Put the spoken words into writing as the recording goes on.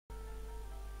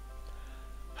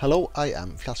Hello, I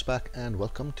am Fjallsback and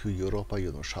welcome to Europa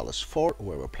Universalis IV,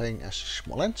 where we're playing as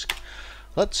Smolensk.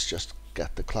 Let's just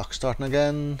get the clock starting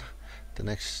again. The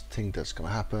next thing that's gonna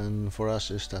happen for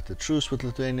us is that the truce with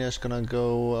Lithuania is gonna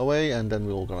go away and then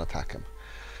we're all gonna attack him.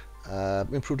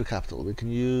 Improve the capital. We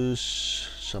can use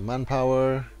some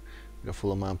manpower. We're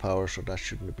full of manpower, so that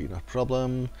shouldn't be no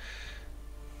problem.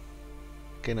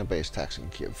 Gain a base tax in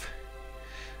Kiev.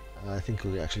 I think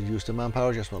we'll actually use the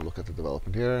manpower. Just want to look at the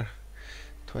development here.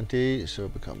 20, so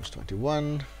it becomes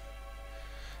 21,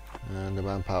 and the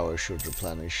manpower should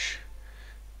replenish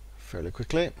fairly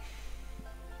quickly.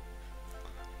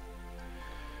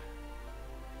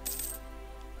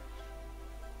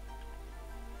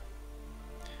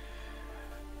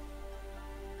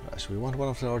 Right, so we want one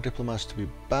of our diplomats to be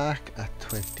back at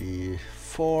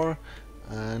 24,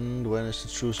 and when is the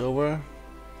truce over?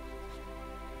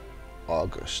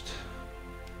 August.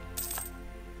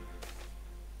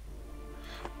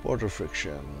 Border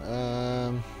friction.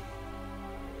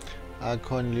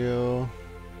 Akonyo.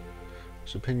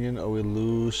 His opinion, or we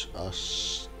lose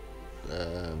us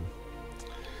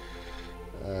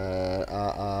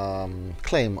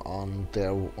claim on their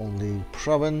only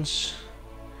province.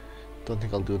 Don't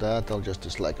think I'll do that. They'll just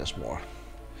dislike us more.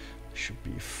 Should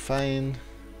be fine.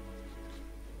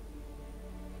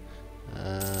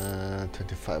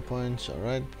 25 points. All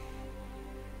right.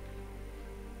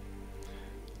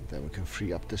 Then we can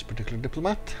free up this particular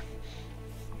diplomat.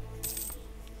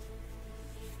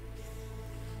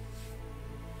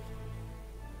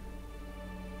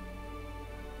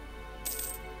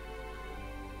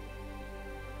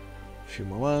 A few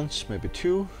more months, maybe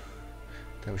 2.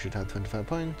 Then we should have 25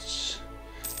 points.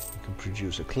 We can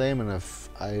produce a claim, and if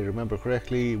I remember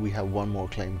correctly, we have one more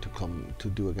claim to come to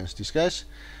do against these guys.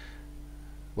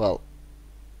 Well,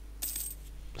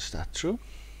 is that true?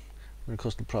 When it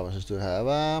comes to provinces to have,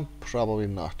 probably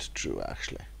not true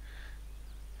actually,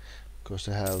 because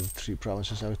they have 3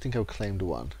 provinces. I think I've claimed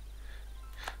 1.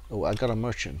 Oh, I got a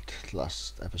merchant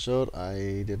last episode.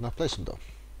 I did not place him though.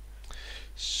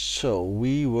 So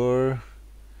we were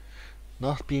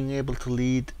not being able to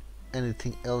lead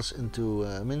anything else into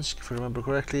Minsk, if I remember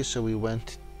correctly. So we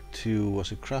went to,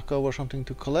 was it Krakow or something,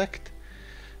 to collect.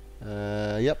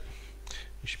 Yep.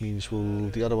 Which means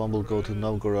the other one will go to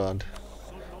Novgorod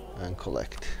and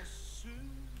collect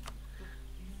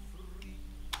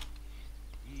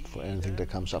for anything that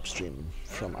comes upstream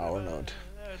from our node.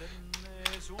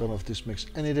 Don't know if this makes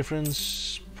any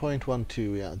difference.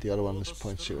 0.12, yeah, the other one is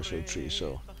 0.003,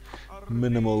 so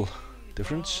minimal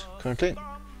difference currently.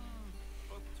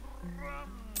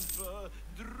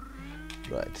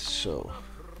 Right, so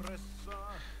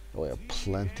we have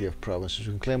plenty of provinces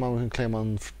we can claim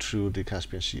on through the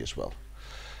Caspian Sea as well.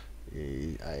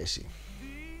 I see.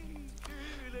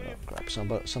 Grab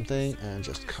something and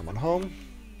just come on home.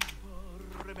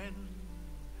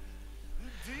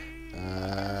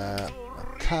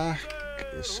 Attack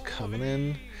is coming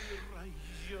in.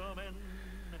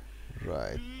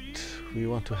 Right, we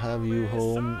want to have you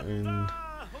home in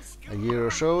a year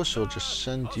or so, so just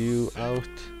send you out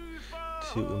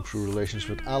to improve relations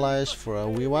with allies for a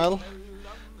wee while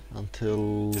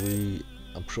until we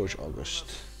approach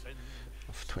August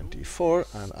of 24,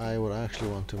 and I would actually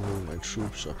want to move my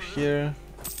troops up here.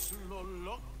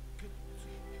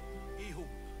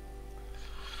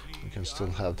 We can still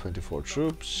have 24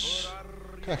 troops.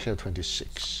 We can actually have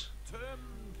 26.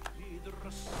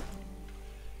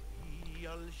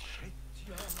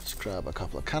 Let's grab a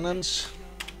couple of cannons.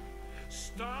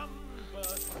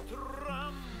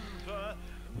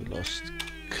 We lost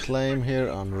claim here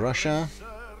on Russia.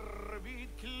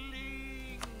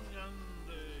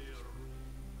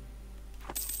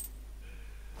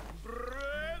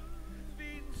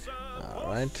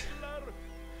 Alright.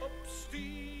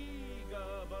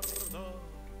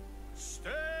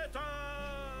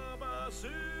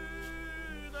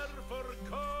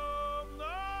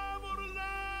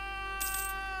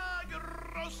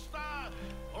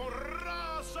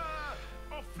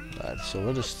 Right, so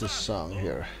what is this song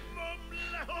here?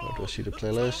 Where do I see the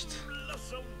playlist?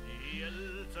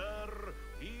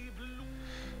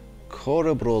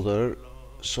 Kåre broder,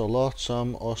 så låt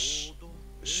som oss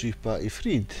supa I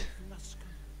frid.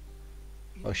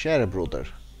 Oh, kjære broder.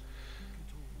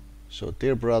 So,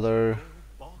 dear brother,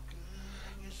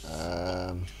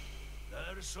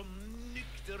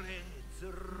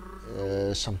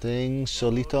 something,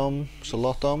 solitom,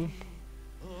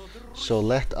 so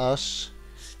let us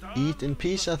eat in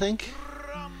peace, I think.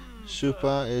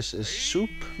 Supa is soup,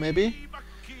 maybe.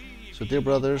 So, dear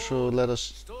brother, so let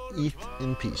us eat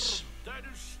in peace.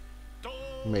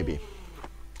 Maybe.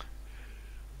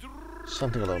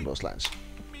 Something along those lines.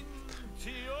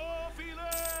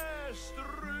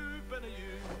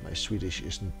 My Swedish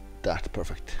isn't that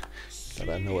perfect. But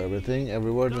I know everything,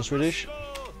 every word in Swedish.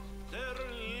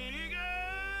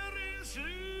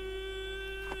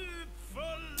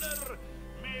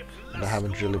 And I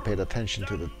haven't really paid attention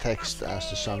to the text as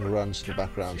the song runs in the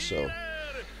background, so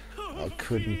I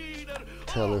couldn't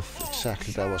tell if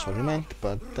exactly that was what he meant,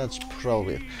 but that's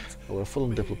probably it. Oh, we're full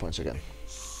on diplo points again.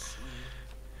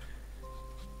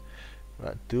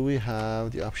 Right, do we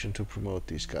have the option to promote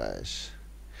these guys?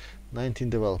 19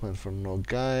 development for no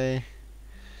guy.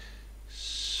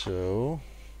 So,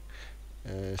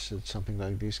 is it something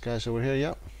like these guys over here?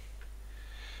 Yep.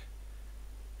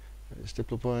 There's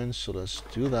diplo points, so let's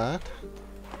do that.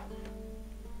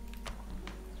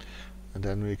 And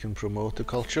then we can promote the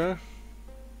culture.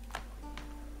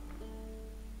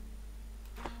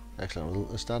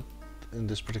 Excellent. Is that in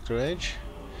this particular age?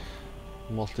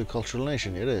 Multicultural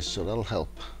nation, it is, so that'll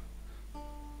help.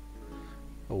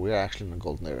 Oh, we are actually in the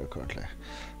golden era currently.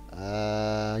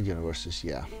 Universities,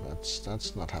 yeah,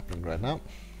 that's not happening right now.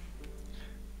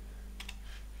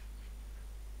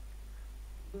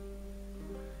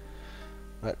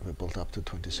 Right, we built up to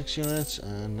 26 units,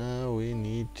 and now we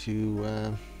need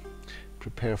to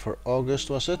prepare for August,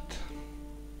 was it?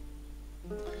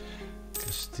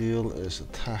 Castile is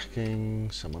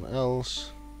attacking someone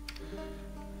else.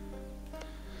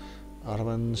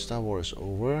 Ottomans, that war is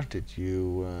over. Did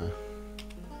you...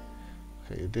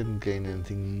 okay, you didn't gain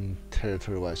anything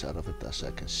territory-wise out of it, as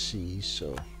I can see,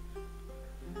 so...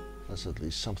 that's at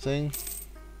least something.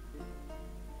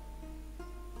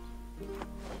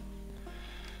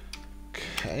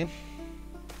 Okay.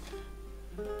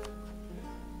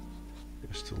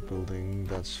 You're still building,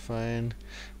 that's fine.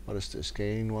 What is this?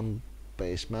 Gain 1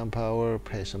 base manpower,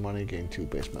 pay some money, gain 2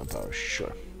 base manpower,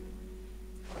 sure.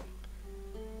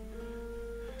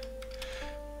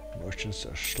 Merchants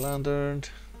are slandered.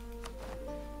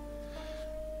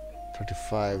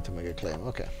 35 to make a claim,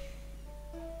 okay.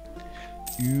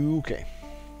 Okay.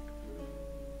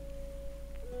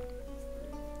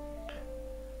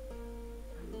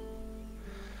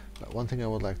 Now, one thing I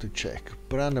would like to check.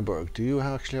 Brandenburg, do you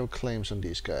actually have claims on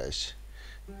these guys?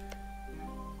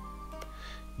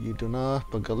 You do not,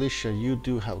 but Galicia, you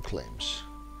do have claims.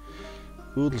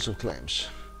 Oodles of claims.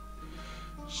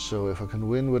 So if I can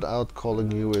win without calling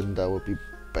you in, that would be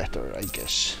better, I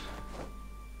guess.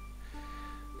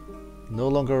 No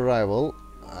longer a rival.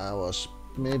 Was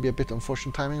maybe a bit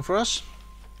unfortunate timing for us.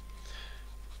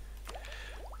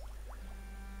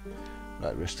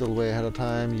 Right, we're still way ahead of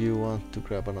time. You want to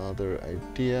grab another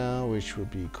idea, which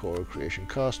would be core creation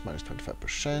cost minus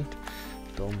 25%.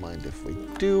 Don't mind if we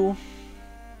do.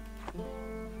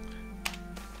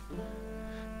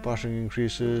 Bartering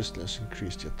increases. Let's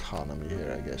increase the autonomy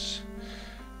here, I guess.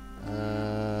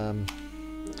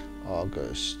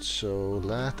 August. So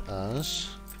let us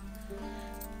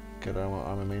get our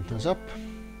army maintenance up.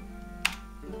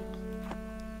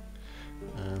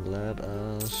 And let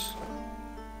us...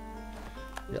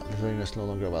 yeah, Lithuania is no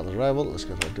longer a valid rival. Let's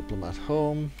get our diplomat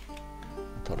home.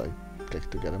 I thought I'd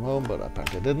click to get him home, but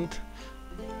apparently I didn't.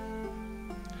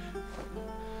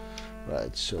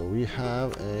 Right, so we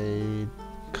have a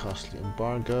costly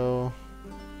embargo.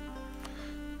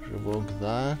 Revoke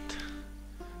that.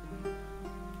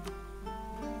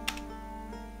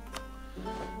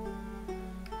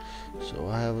 So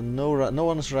I have no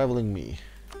one is rivaling me.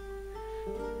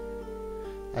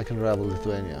 I can rival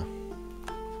Lithuania.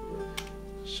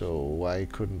 So why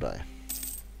couldn't I?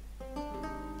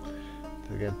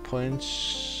 To get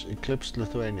points, eclipsed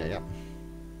Lithuania, yeah.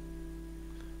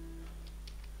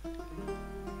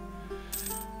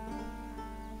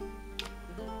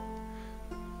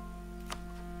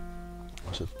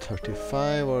 Was it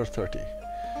 35 or 30?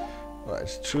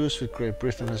 Right, truce with Great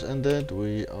Britain has ended.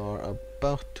 We are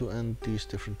about to end these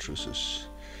different truces.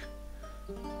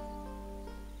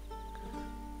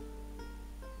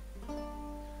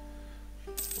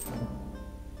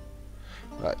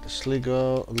 Right,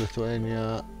 Sligo,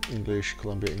 Lithuania, English,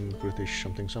 Columbia, British,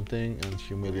 something something, and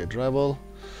humiliate rival.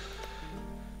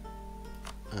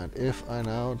 And if I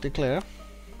now declare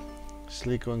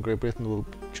Sligo and Great Britain will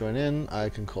join in, I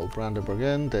can call Brandenburg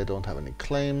in. They don't have any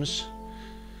claims.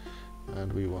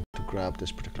 And we want to grab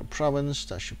this particular province.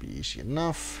 That should be easy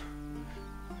enough.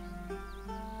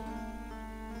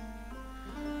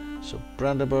 So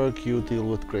Brandenburg, you deal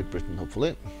with Great Britain,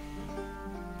 hopefully.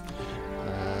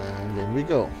 And in we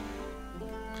go.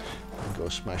 And go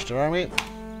smash their army.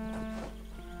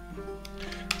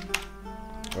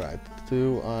 Right,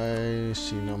 do I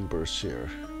see numbers here?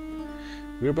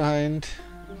 We're behind,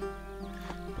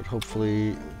 but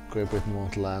hopefully Great Britain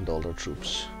won't land all their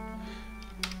troops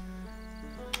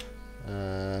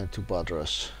to bother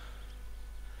us.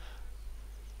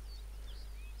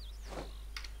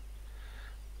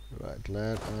 Right,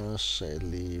 let us say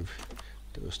leave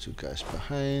those two guys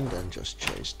behind and just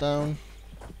chase down.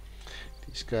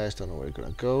 These guys don't know where you're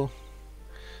gonna go.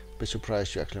 Bit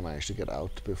surprised you actually managed to get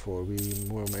out before we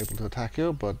were able to attack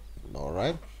you, but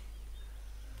alright.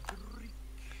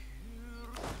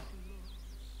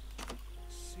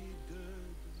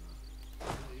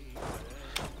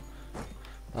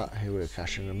 Ah, here we're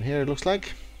catching them here, it looks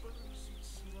like.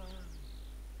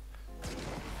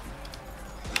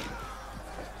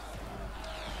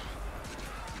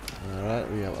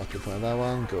 Alright, we have occupied that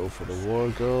one. Go for the war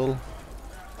goal.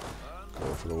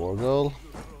 Go for the war goal.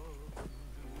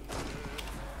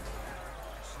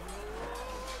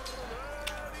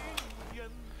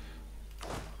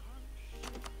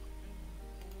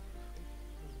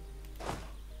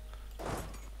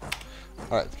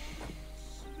 Alright.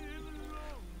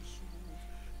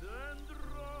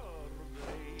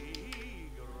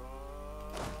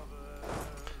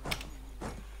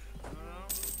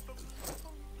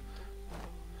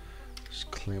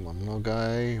 Claim on no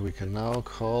guy. We can now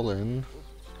call in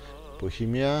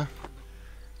Bohemia.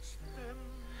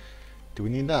 Do we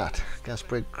need that? Against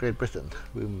Great Britain?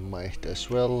 We might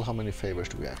as well. How many favors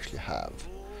do we actually have?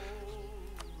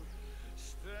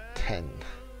 10.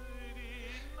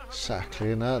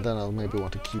 Exactly. Now then I'll maybe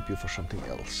want to keep you for something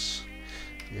else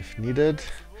if needed,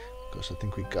 because I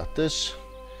think we got this.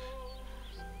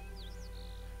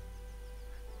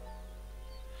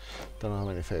 Don't know how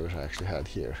many favors I actually had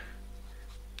here.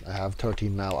 I have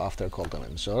 13 now after I called them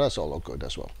in, so that's all good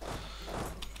as well.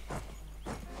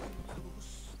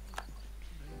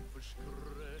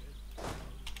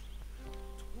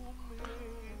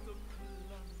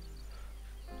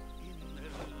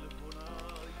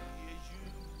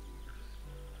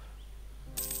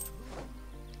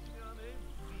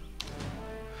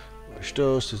 Which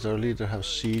does our leader have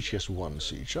siege? He has 1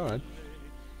 siege, alright.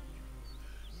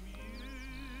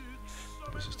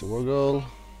 This is the war goal.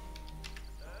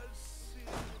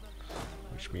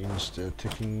 Which means the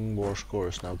ticking war score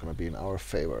is now going to be in our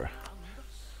favor.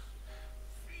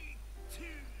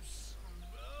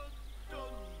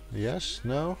 Yes,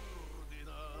 no.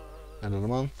 End of the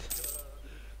month.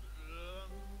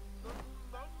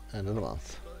 End of the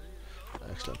month.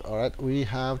 Excellent. Alright, we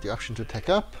have the option to take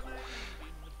up.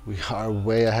 We are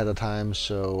way ahead of time,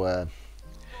 so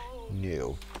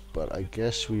no. But I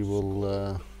guess we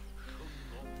will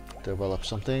develop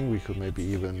something. We could maybe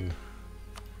even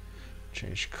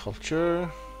change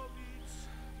culture.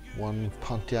 1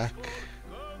 Pontiac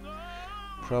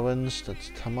province,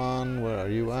 that's Taman. Where are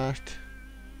you at?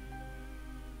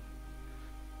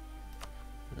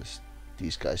 There's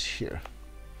these guys here.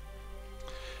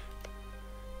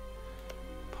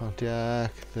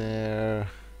 Pontiac there.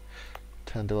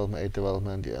 10 development, 8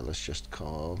 development. Yeah, let's just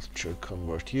culture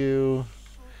convert you.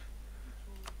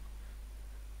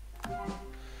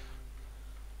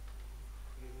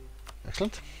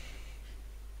 Excellent.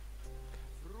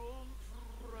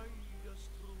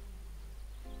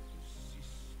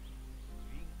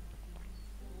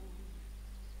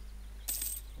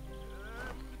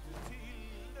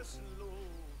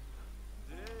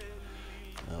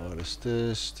 What is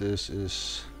this? This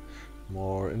is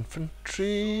more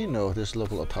infantry. No, this is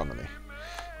local autonomy.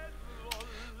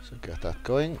 So get that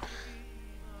going.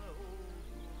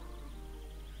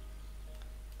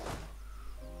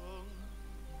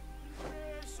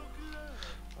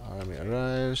 Army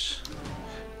arrives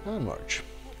and march.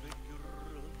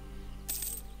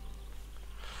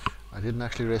 I didn't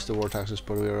actually raise the war taxes,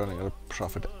 but we are running at a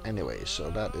profit anyway, so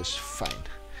that is fine.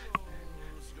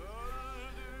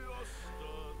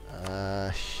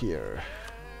 Here.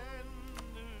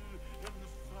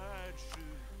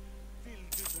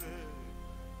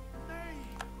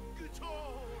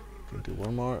 Can do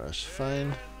one more, that's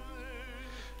fine.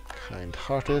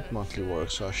 Kind-hearted, monthly war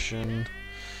exhaustion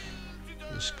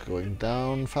is going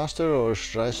down faster or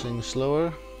is rising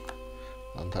slower?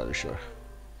 Not entirely sure.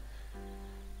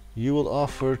 You will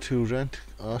offer to rent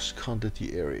us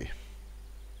condottieri.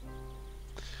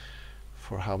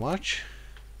 For how much?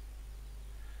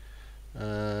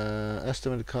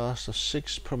 Estimated cost of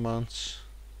 6 per month.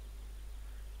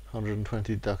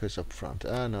 120 ducats up front.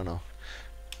 No.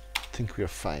 I think we are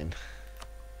fine.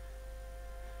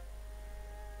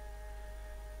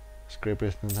 Great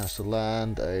Britain has to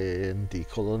land, and the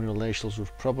colonial nations would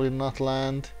probably not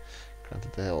land.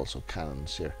 Granted, they have also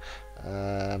cannons here.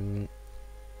 And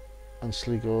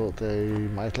Sligo, they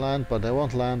might land, but they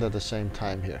won't land at the same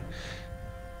time here.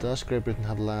 Does Great Britain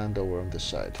have land over on this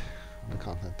side, on the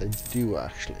continent? They do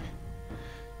actually.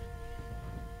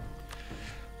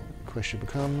 The question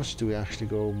becomes, do we actually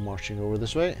go marching over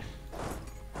this way?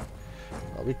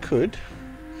 Well, we could.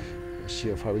 See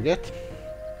how far we get.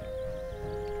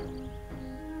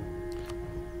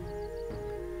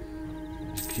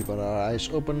 Just keep our eyes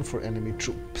open for enemy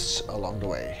troops along the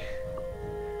way.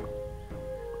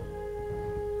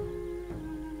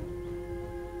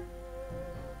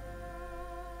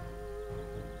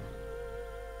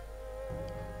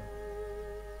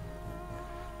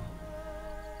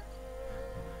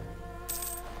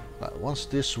 Once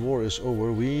this war is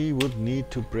over, we would need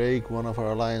to break one of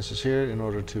our alliances here in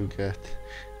order to get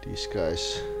these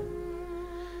guys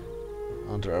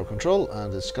under our control,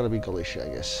 and it's gotta be Galicia,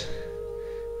 I guess.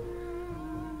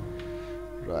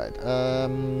 Right,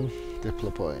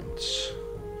 diplo points.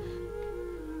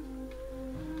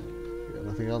 Yeah,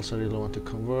 nothing else I really want to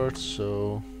convert,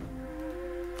 so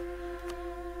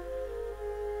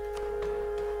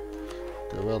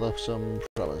develop some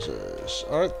provinces.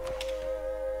 Alright.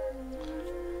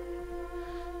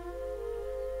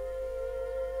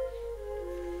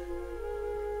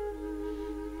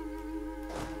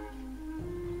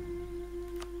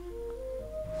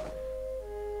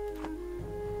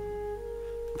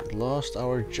 Lost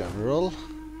our general.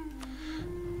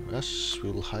 Yes,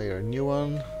 we'll hire a new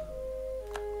one.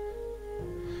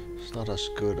 It's not as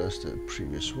good as the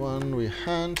previous one we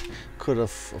had. Could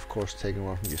have, of course, taken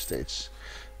one from the estates.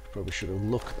 Probably should have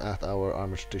looked at our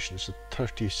army traditions at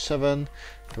 37.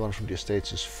 The one from the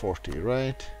estates is 40,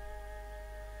 right?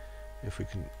 If we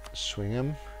can swing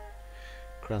him.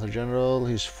 Grant a general,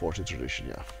 he's 40 tradition,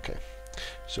 yeah, okay.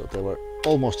 So they were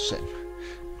almost the same.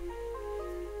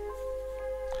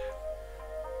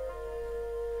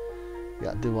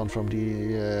 Yeah, the one from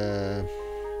the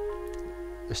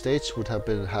estates would have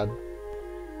had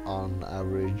on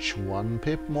average 1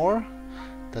 pip more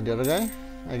than the other guy,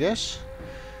 I guess.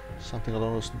 Something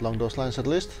along those lines at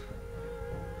least.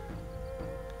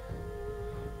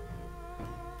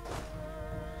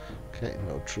 Okay,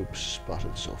 no troops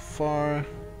spotted so far.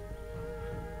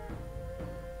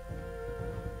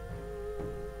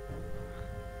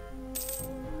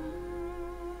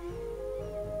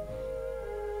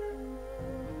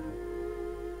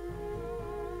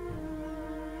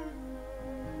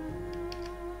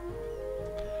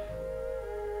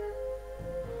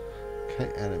 Okay,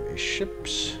 enemy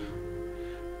ships.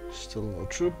 Still no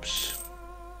troops.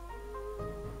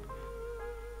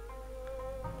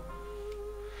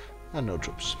 And no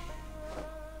troops.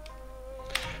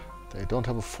 They don't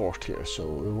have a fort here, so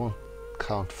it won't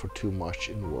count for too much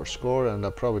in war score, and I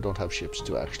probably don't have ships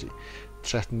to actually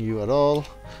threaten you at all.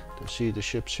 Do you see the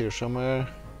ships here somewhere?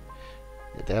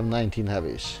 Yeah, they have 19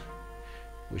 heavies,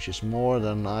 which is more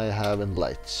than I have in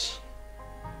lights.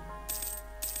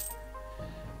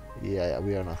 Yeah,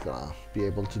 we are not gonna be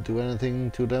able to do anything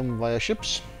to them via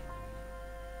ships.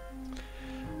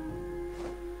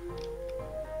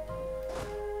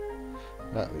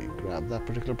 We grab that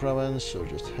particular province, so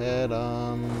just head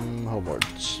on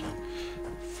homewards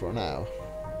for now.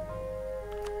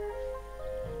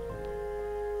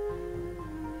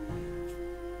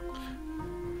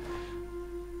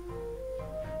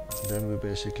 Then we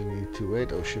basically need to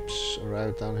wait. Our ships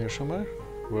arrive down here somewhere,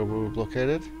 where we were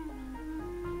blockaded.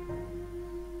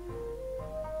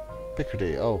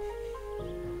 Picardy, oh.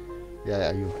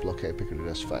 Yeah, you blockade Picardy,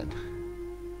 that's fine.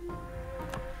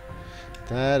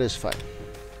 That is fine.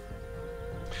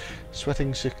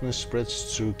 Sweating sickness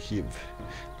spreads through Kiev.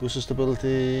 Lose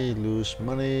stability, lose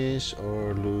monies,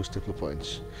 or lose diplo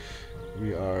points.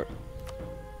 We are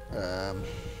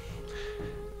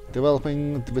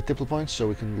developing with diplo points, so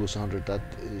we can lose 100. That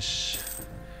is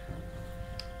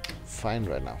fine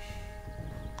right now.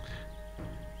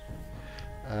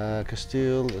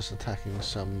 Castile is attacking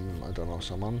some, I don't know,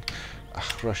 someone.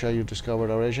 Russia, you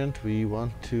discovered our agent. We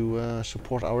want to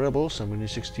support our rebels, and we need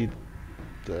 60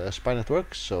 spy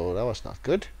networks, so that was not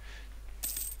good.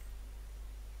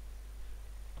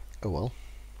 Oh well.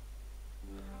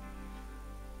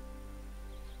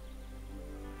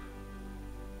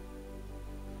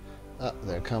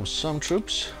 There comes some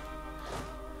troops.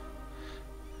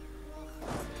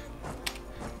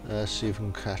 Let's see if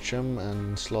we can catch them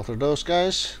and slaughter those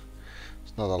guys.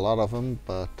 It's not a lot of them,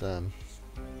 but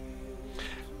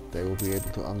they will be able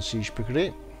to unsiege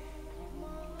Picardy.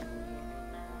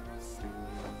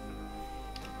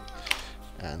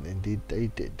 And indeed they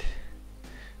did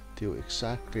do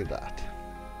exactly that.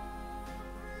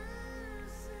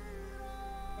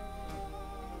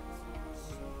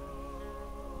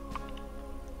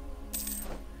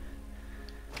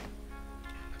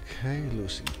 Okay,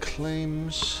 losing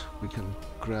claims. We can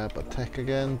grab attack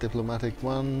again, diplomatic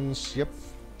ones, yep.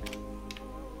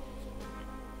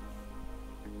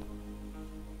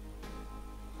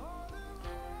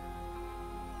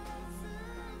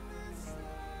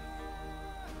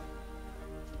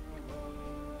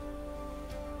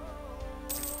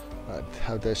 Right,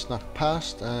 have they snuck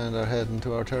past and are heading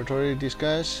to our territory, these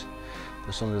guys?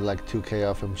 There's only like 2k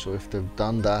of them, so if they've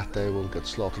done that, they will get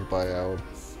slaughtered by our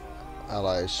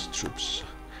allies' troops.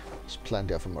 There's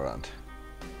plenty of them around.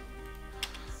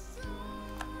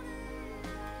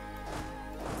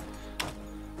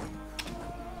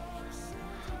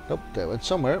 Nope, they went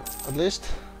somewhere, at least.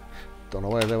 Don't know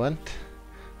where they went.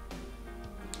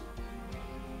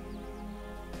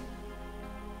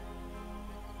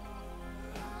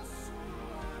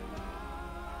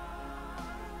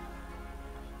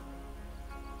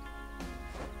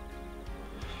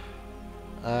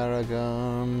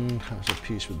 Aragon has a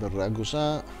peace with the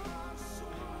Ragusa.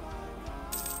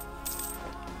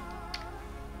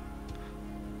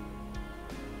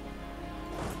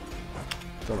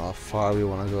 Don't know how far we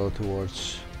want to go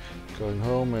towards going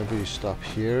home. Maybe we stop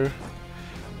here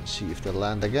and see if they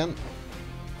land again.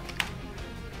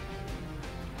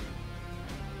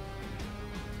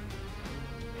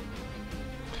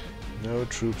 No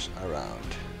troops around.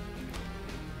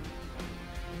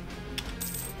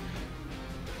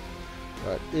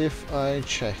 Right, if I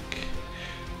check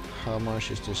how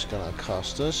much is this gonna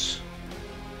cost us.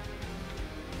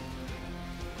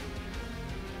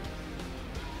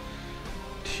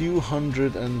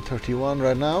 $231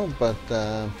 right now, but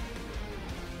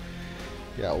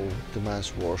yeah,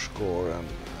 demands war score and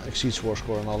exceeds war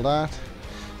score and all that.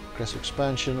 Aggressive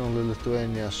expansion only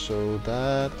Lithuania, so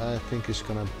that I think is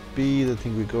gonna be the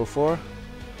thing we go for.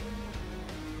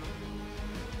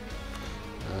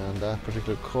 And that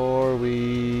particular core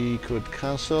we could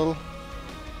cancel,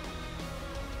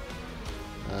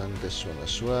 and this one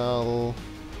as well.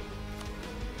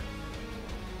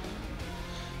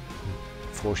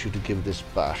 Force you to give this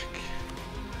back,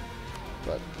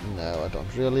 but no, I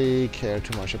don't really care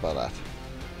too much about that.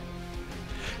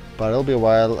 But it'll be a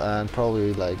while, and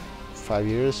probably like 5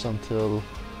 years until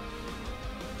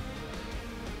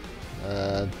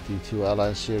the two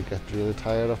allies here get really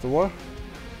tired of the war.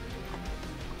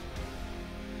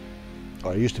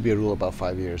 Or it used to be a rule about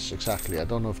 5 years exactly. I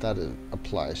don't know if that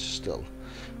applies still,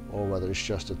 or whether it's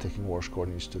just the ticking war score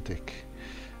needs to tick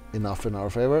enough in our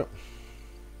favor.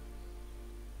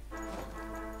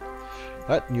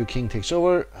 Right, new king takes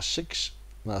over.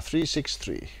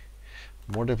 363.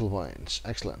 More diplo points.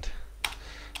 Excellent.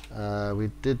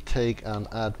 We did take an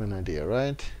admin idea,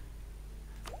 right?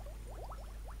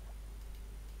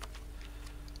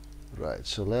 Right,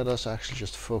 so let us actually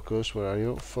just focus. Where are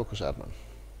you? Focus admin.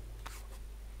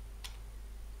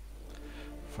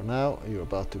 For now, you're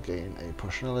about to gain a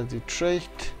personality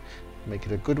trait. Make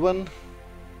it a good one.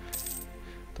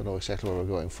 Don't know exactly what we're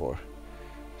going for.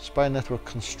 Spy network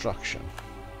construction.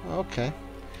 Okay,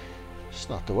 it's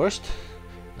not the worst,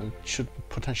 and should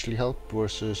potentially help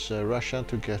versus Russia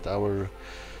to get our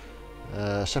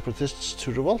separatists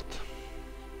to revolt.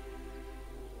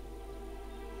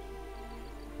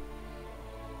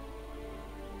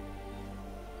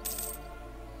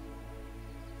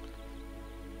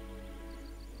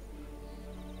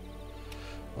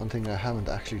 One thing I haven't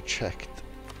actually checked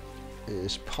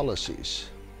is policies.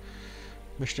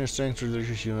 Missionary strength,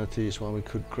 religious unity is one we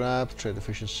could grab. Trade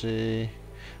efficiency,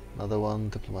 another one.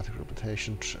 Diplomatic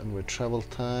reputation and with travel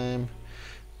time.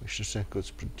 Missionary strength goods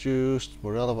produced.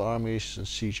 Morale of armies and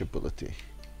siege ability.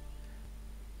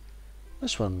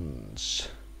 This one's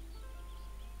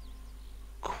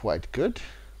quite good.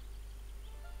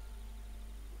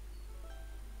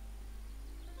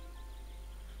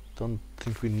 Don't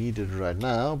think we need it right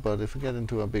now, but if we get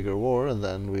into a bigger war,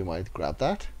 then we might grab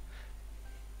that.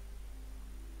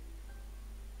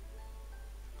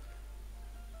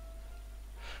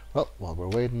 Well, while we're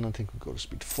waiting, I think we go to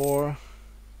speed 4.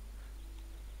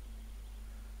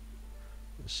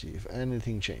 Let's see if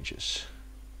anything changes.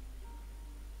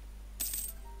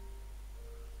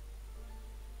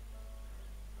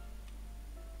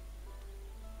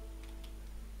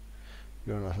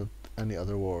 You're not at any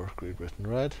other war, Great Britain,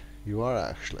 right? You are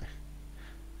actually.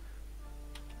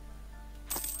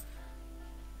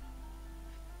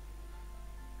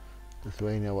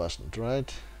 Lithuania wasn't,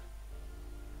 right?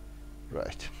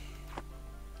 Right.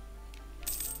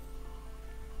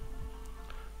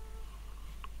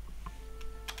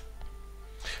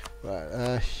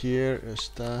 Right, here is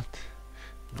that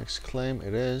next claim.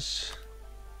 It is.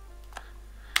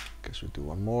 Guess we do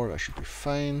one more. That should be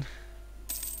fine.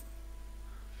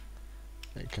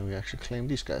 Hey, can we actually claim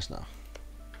these guys now?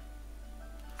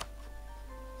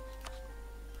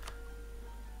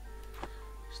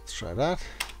 Let's try that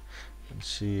and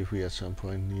see if we at some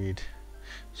point need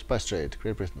spice trade.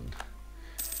 Great Britain.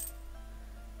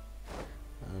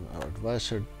 And our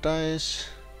advisor dies.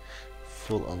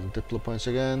 Full on diplo points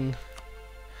again.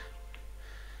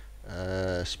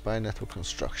 Spy network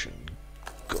construction.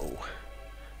 Go.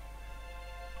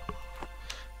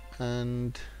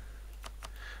 And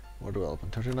more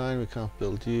development. 39, we can't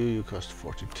build you. You cost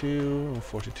 42, and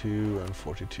 42, and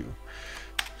 42.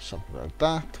 Something like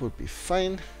that would be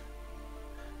fine.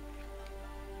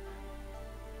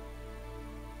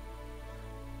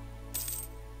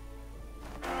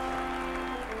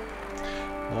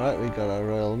 Alright, we got our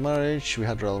royal marriage. We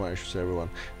had royal marriage with everyone.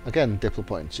 Again, diplo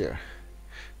points here.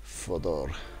 Fedor.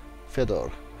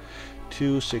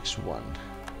 261.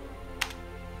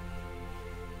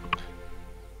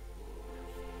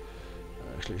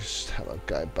 Actually, just have a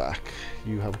guy back.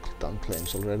 You have done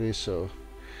claims already, so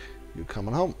you're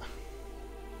coming home.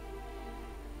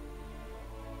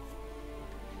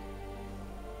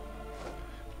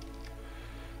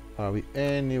 Are we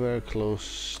anywhere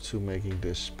close to making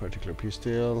this particular peace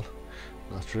deal?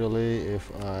 Not really.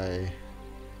 If I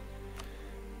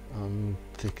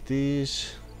untick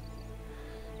these,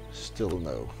 still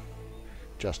no.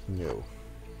 Just no.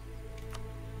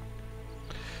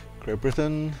 Great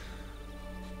Britain.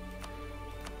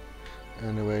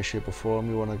 Any way, shape or form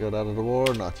you want to get out of the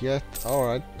war? Not yet.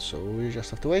 Alright, so we just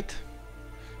have to wait.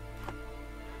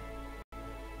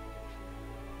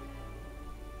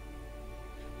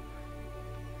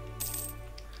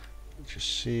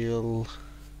 Just seal.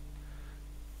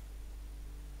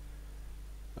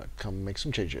 Come make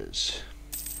some changes.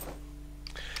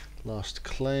 Last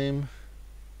claim.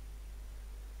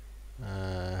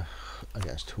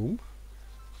 Against whom?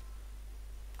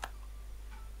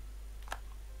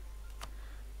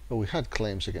 Oh, we had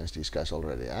claims against these guys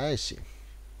already. I see.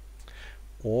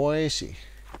 Oh, I see.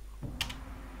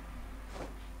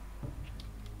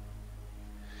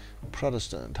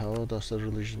 Protestant. How does the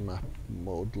religion map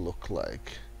mode look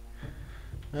like?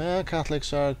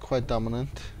 Catholics are quite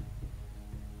dominant.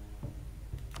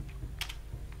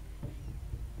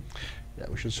 Yeah,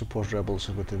 we should support rebels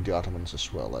within the Ottomans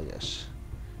as well, I guess.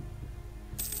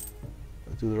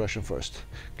 Let's do the Russian first.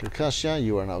 Circassia,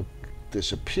 you are now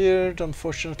disappeared,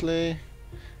 unfortunately.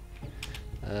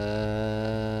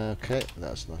 Okay,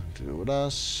 that's nothing to do with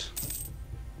us.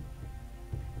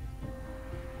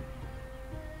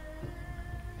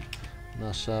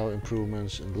 Nassau,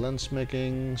 improvements in lens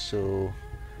making, so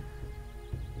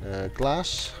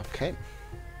glass, okay.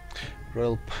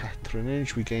 Royal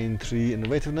patronage, we gain 3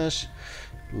 innovativeness,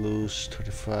 lose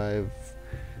 25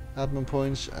 admin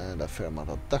points and a fair amount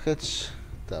of ducats.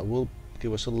 That will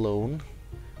give us a loan.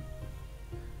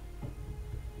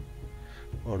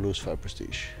 Or lose 5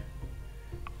 prestige.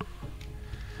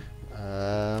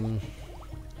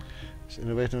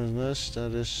 Innovativeness,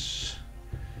 that is,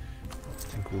 I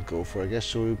think we'll go for, I guess,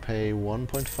 so we pay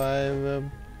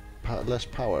 1.5 less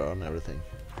power on everything.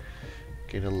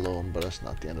 Gain a loan, but that's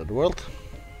not the end of the world.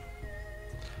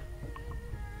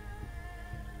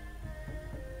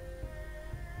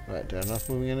 Right, they're not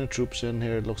moving any troops in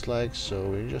here, it looks like, so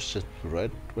we just sit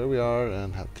right where we are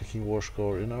and have ticking war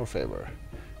score in our favor.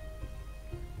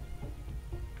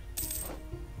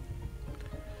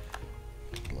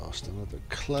 Lost another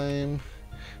claim,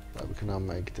 but we can now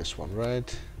make this one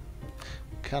right.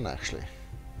 We can actually.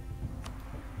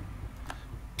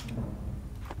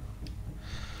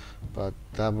 But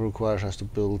that requires us to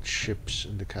build ships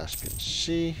in the Caspian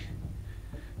Sea,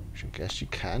 which I guess you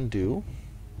can do.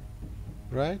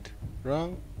 Right?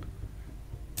 Wrong?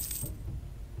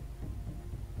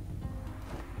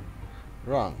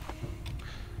 Wrong.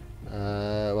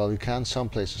 Well, you can some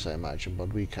places, I imagine,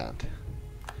 but we can't.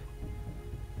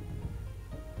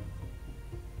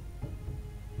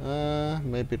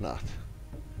 Maybe not.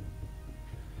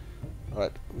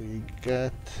 Alright, we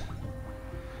get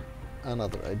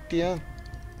another idea.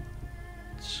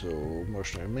 So,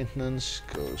 mercenary maintenance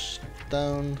goes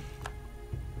down.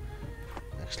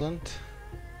 Excellent.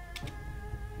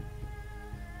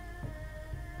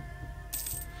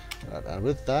 Right, and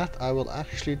with that, I will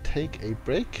actually take a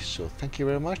break. So, thank you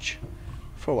very much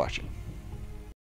for watching.